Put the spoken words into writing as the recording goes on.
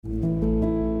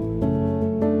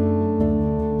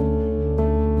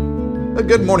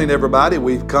Good morning, everybody.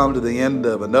 We've come to the end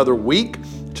of another week.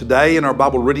 Today in our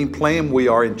Bible reading plan, we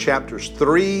are in chapters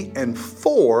 3 and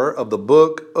 4 of the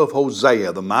book of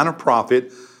Hosea, the minor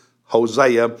prophet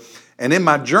Hosea. And in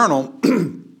my journal,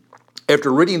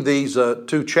 after reading these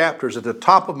two chapters, at the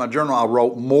top of my journal, I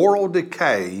wrote moral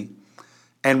decay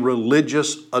and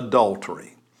religious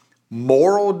adultery.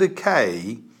 Moral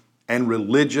decay and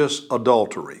religious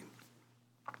adultery.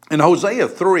 In Hosea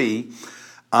 3,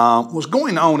 what's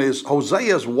going on is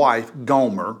Hosea's wife,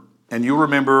 Gomer, and you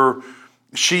remember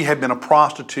she had been a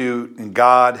prostitute and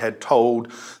God had told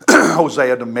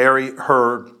Hosea to marry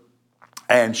her,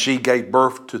 and she gave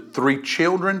birth to 3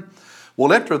 children.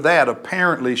 Well, after that,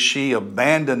 apparently she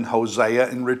abandoned Hosea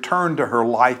and returned to her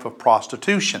life of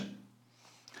prostitution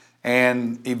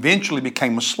and eventually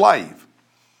became a slave.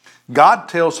 God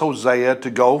tells Hosea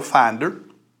to go find her,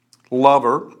 love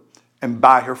her, and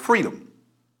buy her freedom.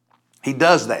 He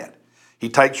does that. He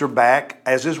takes her back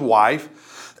as his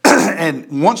wife,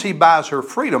 and once he buys her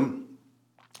freedom,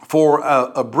 for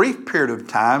a brief period of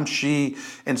time, she,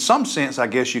 in some sense, I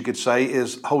guess you could say,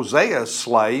 is Hosea's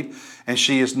slave, and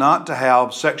she is not to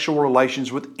have sexual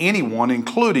relations with anyone,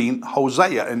 including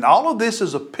Hosea. And all of this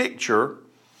is a picture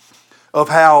of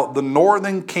how the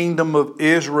northern kingdom of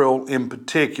Israel in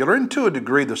particular, and to a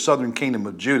degree the southern kingdom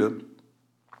of Judah,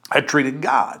 had treated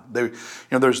God.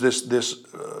 There's this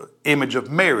image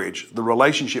of marriage, the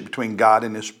relationship between God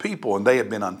and His people, and they have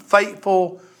been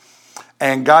unfaithful.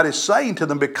 And God is saying to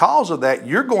them, because of that,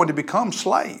 you're going to become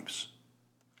slaves,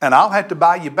 and I'll have to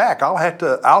buy you back. I'll have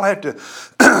to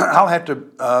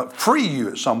free you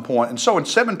at some point. And so, in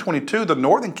 722, the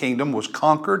northern kingdom was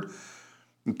conquered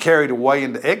and carried away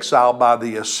into exile by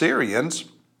the Assyrians.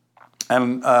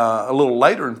 And a little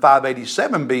later in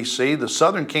 587 BC, the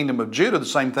southern kingdom of Judah, the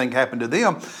same thing happened to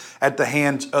them at the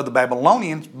hands of the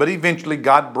Babylonians. But eventually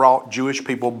God brought Jewish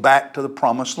people back to the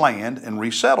promised land and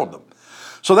resettled them.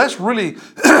 So that's really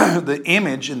the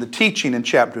image and the teaching in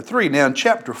chapter 3. Now in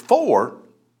chapter 4,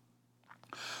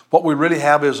 what we really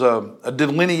have is a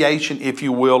delineation, if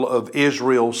you will, of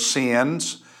Israel's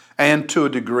sins and to a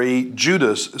degree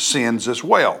Judah's sins as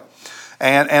well.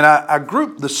 And I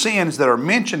group the sins that are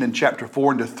mentioned in chapter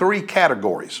 4 into 3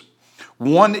 categories.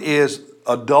 One is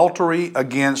adultery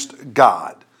against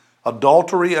God.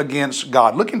 Adultery against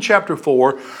God. Look in chapter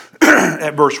 4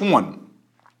 at verse 1.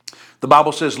 The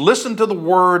Bible says, "Listen to the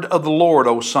word of the Lord,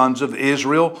 O sons of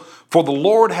Israel, for the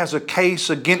Lord has a case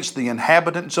against the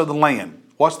inhabitants of the land."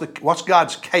 What's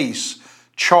God's case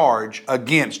charge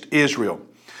against Israel?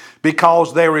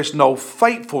 "Because there is no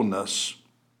faithfulness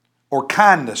or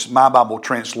kindness," my Bible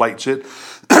translates it.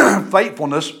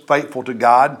 Faithfulness, faithful to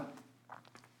God.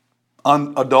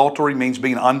 Adultery means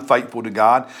being unfaithful to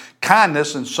God.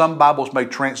 Kindness, and some Bibles may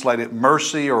translate it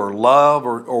mercy or love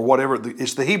or whatever.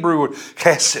 It's the Hebrew word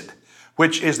chesed,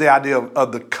 which is the idea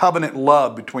of the covenant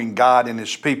love between God and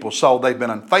His people. So they've been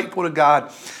unfaithful to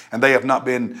God, and they've not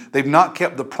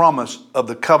kept the promise of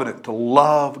the covenant to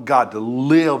love God, to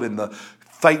live in the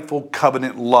faithful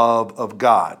covenant love of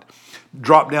God.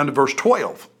 Drop down to verse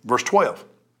 12. Verse 12.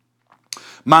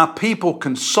 "My people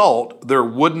consult their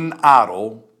wooden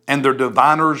idol, and their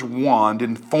diviner's wand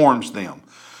informs them.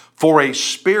 For a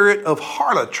spirit of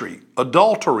harlotry,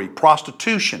 adultery,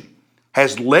 prostitution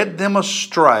has led them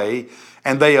astray,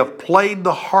 and they have played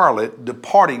the harlot,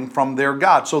 departing from their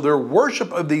God." So their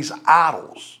worship of these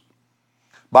idols,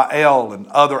 Baal and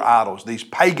other idols, these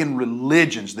pagan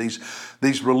religions,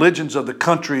 these religions of the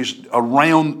countries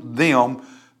around them,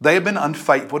 they have been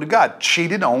unfaithful to God,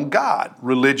 cheated on God,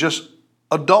 religious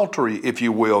adultery, if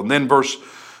you will. And then verse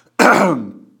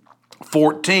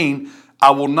 14,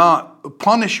 "I will not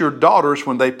punish your daughters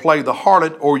when they play the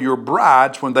harlot, or your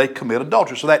brides when they commit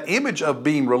adultery." So that image of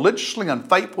being religiously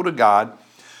unfaithful to God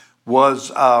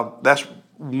was, that's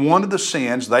one of the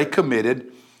sins they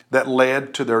committed that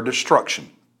led to their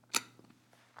destruction.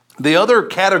 The other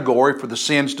category for the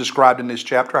sins described in this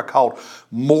chapter I called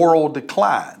moral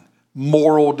decline.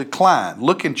 Moral decline.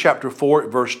 Look in chapter 4 at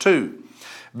verse 2.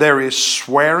 "There is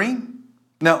swearing."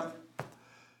 Now,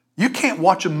 you can't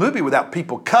watch a movie without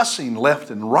people cussing left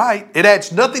and right. It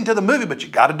adds nothing to the movie, but you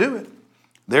got to do it.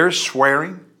 There is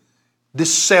swearing,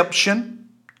 deception,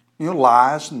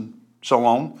 lies and so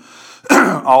on.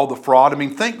 All the fraud. I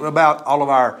mean, think about all of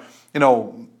our,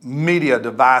 media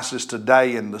devices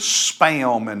today and the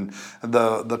spam and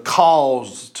the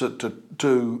calls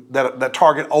that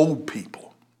target old people.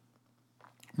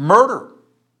 Murder,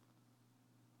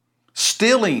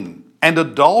 stealing, and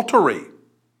adultery.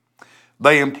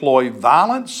 They employ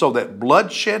violence so that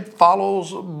bloodshed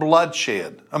follows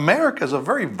bloodshed. America is a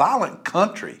very violent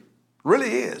country. It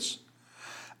really is.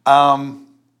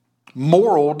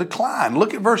 moral decline.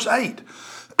 Look at verse 8.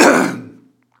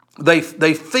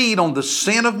 They feed on the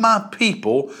sin of my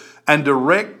people and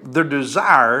direct their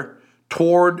desire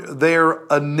toward their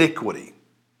iniquity.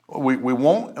 We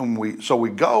want, and so we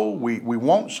go. We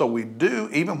want, so we do,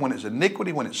 even when it's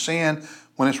iniquity, when it's sin,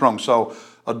 when it's wrong. So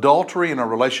adultery in our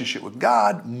relationship with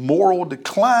God, moral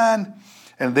decline,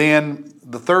 and then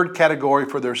the third category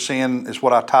for their sin is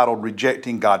what I titled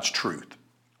rejecting God's truth.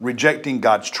 Rejecting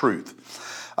God's truth.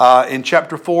 In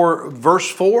chapter 4, verse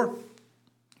 4,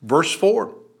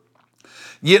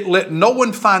 yet let no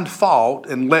one find fault,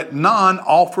 and let none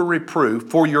offer reproof,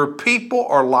 for your people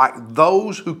are like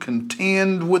those who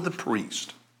contend with the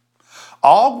priest,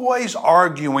 always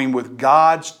arguing with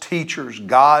God's teachers,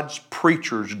 God's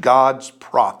preachers, God's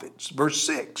prophets. Verse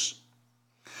 6,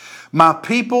 my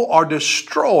people are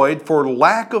destroyed for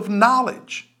lack of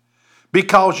knowledge,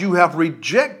 because you have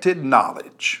rejected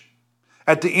knowledge.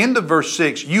 At the end of verse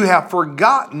 6, you have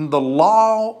forgotten the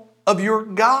law of your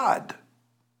God.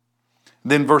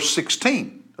 Then verse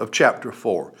 16 of chapter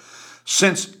 4.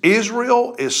 Since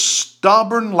Israel is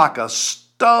stubborn like a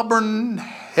stubborn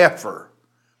heifer,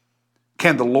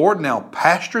 can the Lord now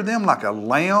pasture them like a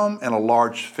lamb in a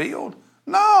large field?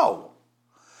 No.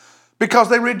 Because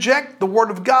they reject the word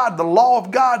of God, the law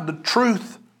of God, the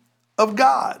truth of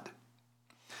God.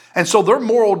 And so their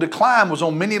moral decline was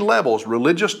on many levels.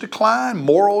 Religious decline,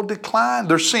 moral decline,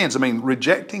 their sins.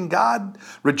 Rejecting God,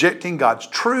 rejecting God's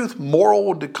truth,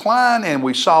 moral decline. And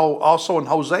we saw also in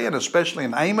Hosea and especially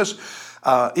in Amos,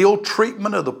 ill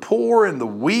treatment of the poor and the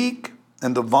weak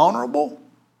and the vulnerable.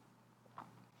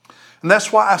 And that's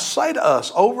why I say to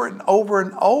us over and over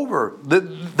and over,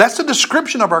 that's a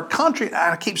description of our country. And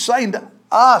I keep saying to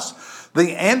us,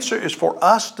 the answer is for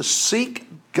us to seek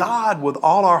God with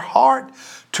all our heart,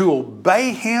 to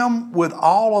obey Him with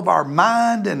all of our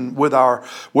mind and with our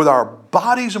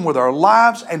bodies and with our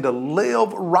lives, and to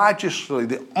live righteously.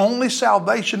 The only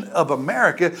salvation of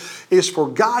America is for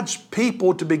God's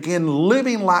people to begin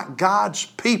living like God's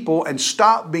people and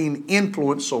stop being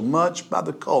influenced so much by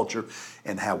the culture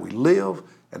and how we live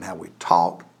and how we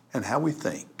talk and how we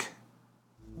think.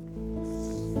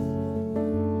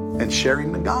 And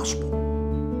sharing the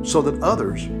gospel so that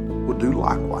others will do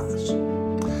likewise.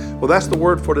 Well, that's the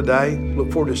word for today.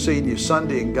 Look forward to seeing you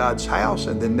Sunday in God's house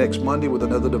and then next Monday with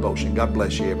another devotion. God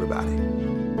bless you, everybody.